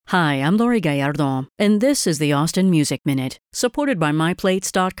Hi, I'm Lori Gallardo, and this is the Austin Music Minute, supported by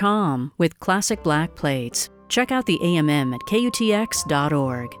MyPlates.com with classic black plates. Check out the AMM at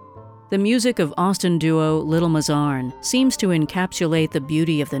KUTX.org. The music of Austin duo Little Mazarn seems to encapsulate the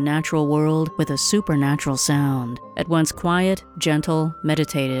beauty of the natural world with a supernatural sound, at once quiet, gentle,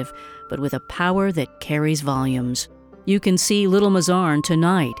 meditative, but with a power that carries volumes. You can see Little Mazarn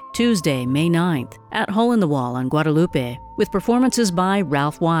tonight, Tuesday, May 9th, at Hole in the Wall on Guadalupe, with performances by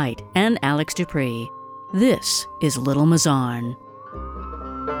Ralph White and Alex Dupree. This is Little Mazarn.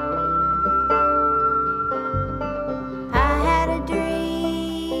 I had a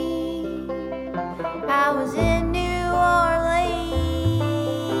dream. I was in New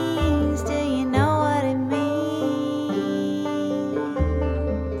Orleans. Do you know what it means?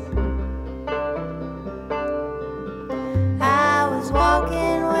 I was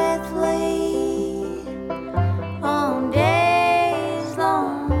walking with Lee on Day's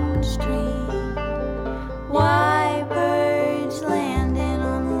Lone Street. White birds landing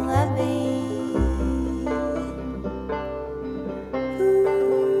on the levee.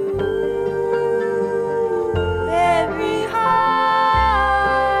 Ooh, every heart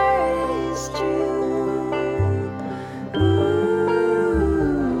is true. Ooh.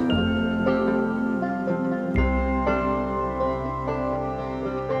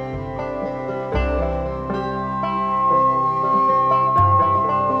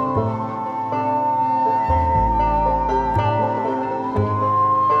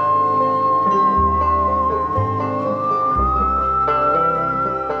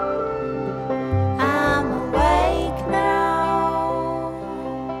 I'm awake now,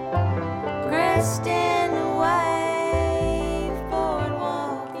 Kristen.